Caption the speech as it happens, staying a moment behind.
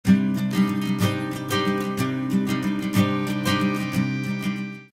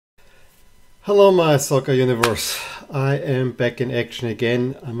Hello my soccer universe, I am back in action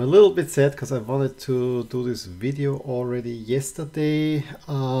again. I'm a little bit sad because I wanted to do this video already yesterday,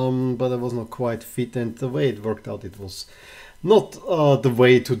 but I was not quite fit, and the way it worked out, it was not the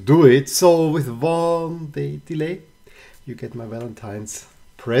way to do it. So with 1 day delay, you get my Valentine's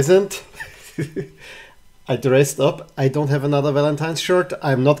present. I dressed up. I don't have another Valentine's shirt.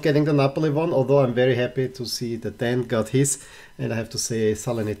 I'm not getting the Napoli one, although I'm very happy to see that Dan got his. And I have to say,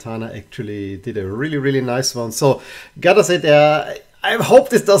 Salernitana actually did a really nice one. So, gotta say, I hope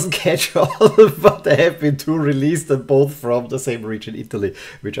this doesn't catch on, but there have been two released, and both from the same region, Italy,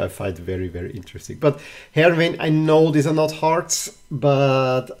 which I find very interesting. But Herwin, I know these are not hearts,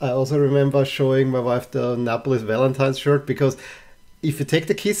 but I also remember showing my wife the Napoli's Valentine's shirt, because if you take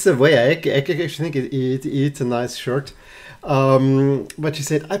the kiss away, I actually think it's a nice shirt. But she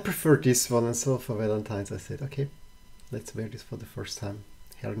said, I prefer this one, and so for Valentine's I said, okay, let's wear this for the first time.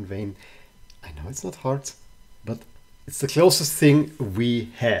 Heron Vane. I know it's not hard, but it's the closest thing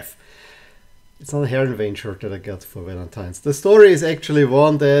we have. It's not a Heron Vane shirt that I got for Valentine's. The story is actually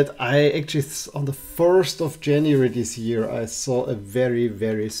one that I actually, on the 1st of January this year, I saw a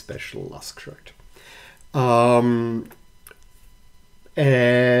very special LASK shirt.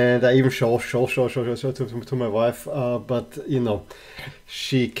 And I even show to my wife, but you know,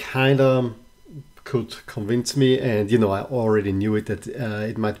 she kind of could convince me, and you know, I already knew it that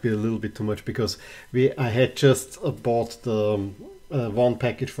it might be a little bit too much, because I had just bought the one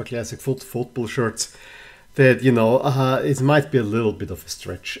package for classic football shirts that, you know, it might be a little bit of a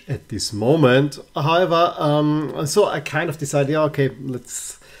stretch at this moment. However, so I kind of decided, yeah, okay,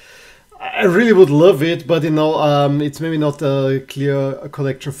 I really would love it, but you know, it's maybe not a clear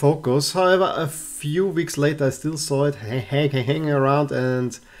collection focus. However, a few weeks later, I still saw it hanging around,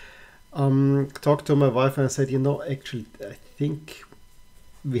 and talked to my wife, and I said, you know, actually, I think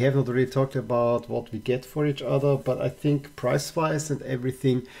we have not really talked about what we get for each other, but I think price-wise and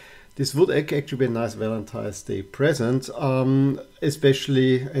everything, this would actually be a nice Valentine's Day present,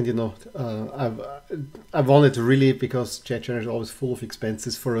 especially, and you know, I wanted really, because January is always full of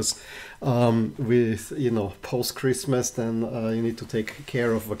expenses for us, with, you know, post-Christmas, then you need to take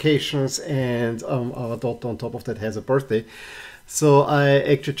care of vacations, and our daughter on top of that has a birthday. So I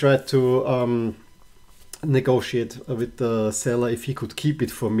actually tried to negotiate with the seller if he could keep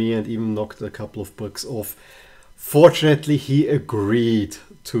it for me, and even knocked a couple of bucks off. Fortunately, he agreed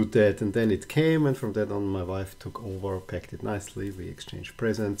to that, and then it came, and from that on my wife took over, packed it nicely, we exchanged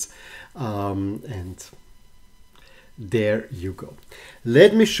presents, and there you go.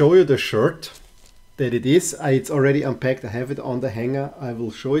 Let me show you the shirt that it is. It's already unpacked, I have it on the hanger. I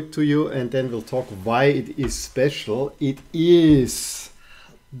will show it to you, and then we'll talk why it is special. It is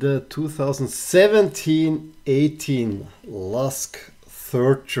the 2017-18 LASK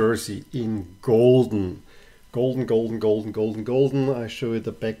third jersey in golden. Golden. I show you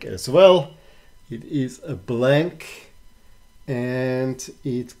the back as well. It is a blank, and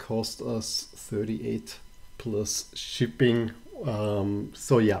it cost us 38 plus shipping.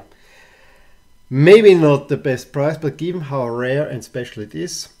 So yeah, maybe not the best price, but given how rare and special it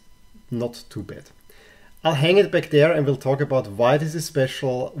is, not too bad. I'll hang it back there, and we'll talk about why this is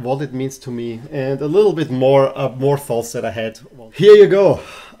special, what it means to me, and a little bit more thoughts that I had. Here you go.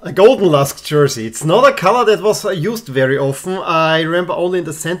 A golden LASK jersey. It's not a color that was used very often. I remember only in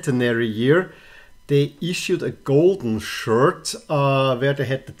the centenary year they issued a golden shirt where they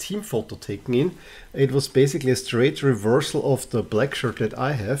had the team photo taken in. It was basically a straight reversal of the black shirt that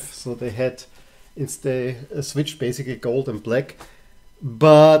I have. So they had instead switched basically gold and black.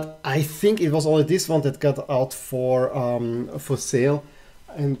 But I think it was only this one that got out for sale,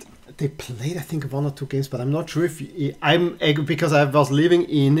 and they played, I think, 1 or 2 games, but I'm not sure if because I was living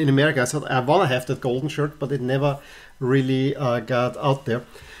in America. I thought I want to have that golden shirt, but it never really got out there.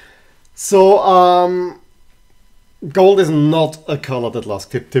 So gold is not a color that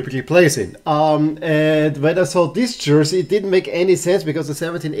LASK typically plays in. And when I saw this jersey, it didn't make any sense, because the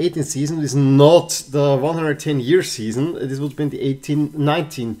 17-18 season is not the 110-year season. This would have been the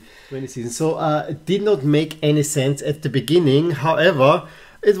 18-19-20 season. So it did not make any sense at the beginning. However,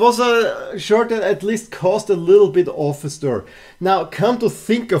 it was a shirt that at least caused a little bit of a stir. Now, come to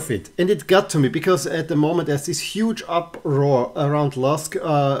think of it, and it got to me, because at the moment there's this huge uproar around LASK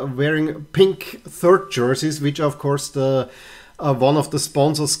wearing pink third jerseys, which are of course the one of the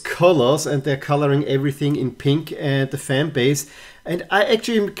sponsors' colors, and they're coloring everything in pink, and the fan base. And I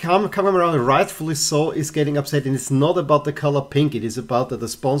actually come around, rightfully so, is getting upset, and it's not about the color pink, it is about that the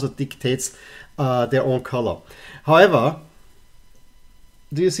sponsor dictates their own color. However,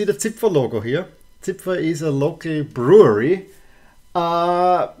 do you see the Zipfer logo here? Zipfer is a local brewery,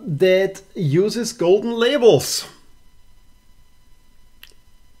 that uses golden labels.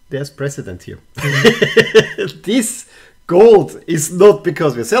 There's precedent here. This gold is not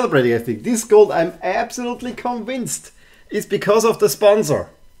because we're celebrating anything. This gold, I'm absolutely convinced, is because of the sponsor.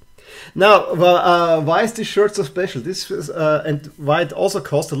 Now, why is this shirt so special? This is, and why it also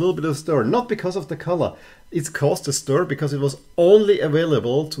cost a little bit of stir. Not because of the color. It cost a stir because it was only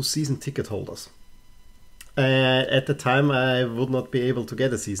available to season ticket holders. At the time, I would not be able to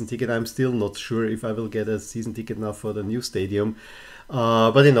get a season ticket. I'm still not sure if I will get a season ticket now for the new stadium.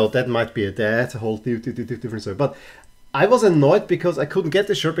 But you know, that might be that's a whole different story. But I was annoyed because I couldn't get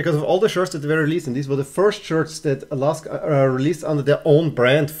the shirt because of all the shirts that were released, and these were the first shirts that LASK released under their own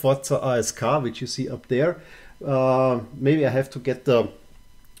brand, Forza LASK, which you see up there. Maybe I have to get the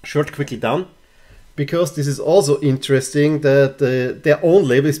shirt quickly down, because this is also interesting that their own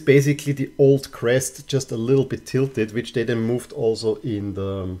label is basically the old crest, just a little bit tilted, which they then moved also in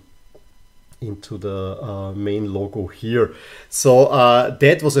the into the main logo here. So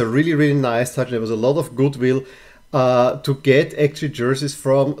that was a really nice touch. There was a lot of goodwill to get actually jerseys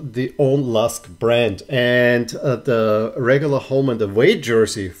from the own LASK brand, and the regular home and away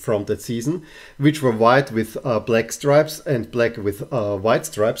jersey from that season, which were white with black stripes and black with white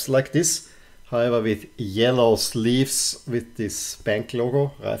stripes like this, however with yellow sleeves with this bank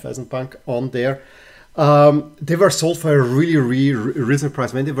logo, Raiffeisenbank, on there. They were sold for a really reasonable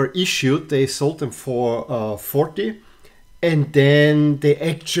price. When they were issued, they sold them for 40, and then they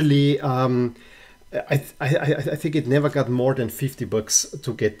actually I think it never got more than 50 bucks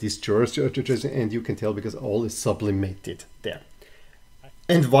to get this jersey, and you can tell because all is sublimated there.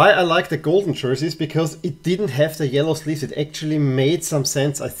 And why I like the golden jerseys, because it didn't have the yellow sleeves. It actually made some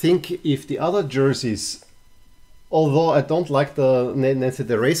sense. I think if the other jerseys, although I don't like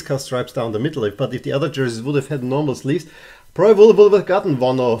the race car stripes down the middle, but if the other jerseys would have had normal sleeves, probably would have gotten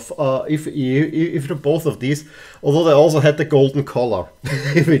one of, if both of these, although they also had the golden collar,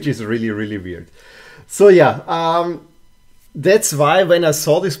 which is really weird. So yeah, that's why when I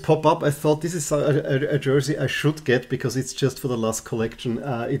saw this pop up, I thought this is a jersey I should get, because it's just for the LASK collection.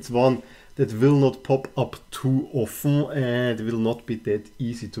 It's one that will not pop up too often and will not be that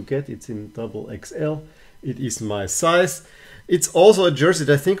easy to get. It's in XXL. It is my size. It's also a jersey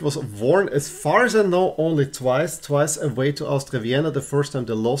that I think was worn, as far as I know, only twice away to Austria Vienna. The first time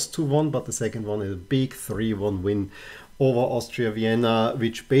they lost 2-1, but the second one is a big 3-1 win over Austria Vienna,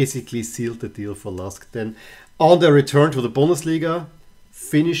 which basically sealed the deal for LASK. Then on their return to the Bundesliga,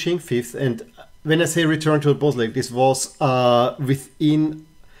 finishing 5th. And when I say return to the Bundesliga, this was within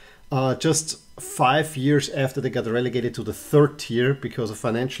just 5 years after they got relegated to the 3rd tier because of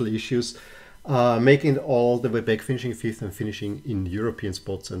financial issues. Making it all the way back, finishing 5th and finishing in European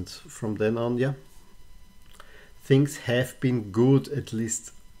spots. And from then on, yeah, things have been good, at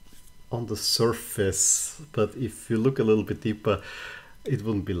least on the surface. But if you look a little bit deeper, it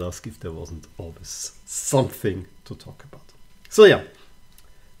wouldn't be LASK if there wasn't always something to talk about. So yeah,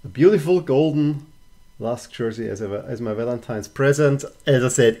 a beautiful golden LASK jersey as my Valentine's present. As I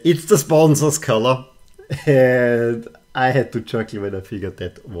said, it's the sponsor's color, and I had to chuckle when I figured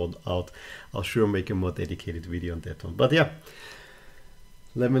that one out. I'll sure make a more dedicated video on that one. But yeah,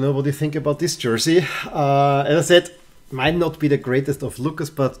 let me know what you think about this jersey. As I said, might not be the greatest of lookers,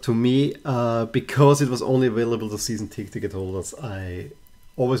 but to me, because it was only available to season ticket holders, I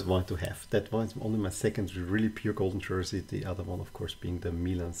always want to have. That one is only my second really pure golden jersey. The other one, of course, being the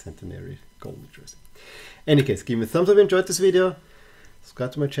Milan Centenary golden jersey. Any case, give me a thumbs up if you enjoyed this video.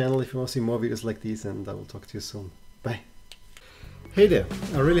 Subscribe to my channel if you want to see more videos like these, and I will talk to you soon. Bye. Hey there,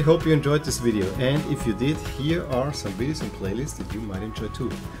 I really hope you enjoyed this video, and if you did, here are some videos and playlists that you might enjoy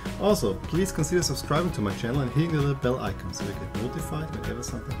too. Also, please consider subscribing to my channel and hitting the little bell icon so you get notified whenever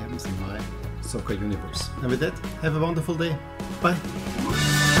something happens in my soccer universe. And with that, have a wonderful day. Bye!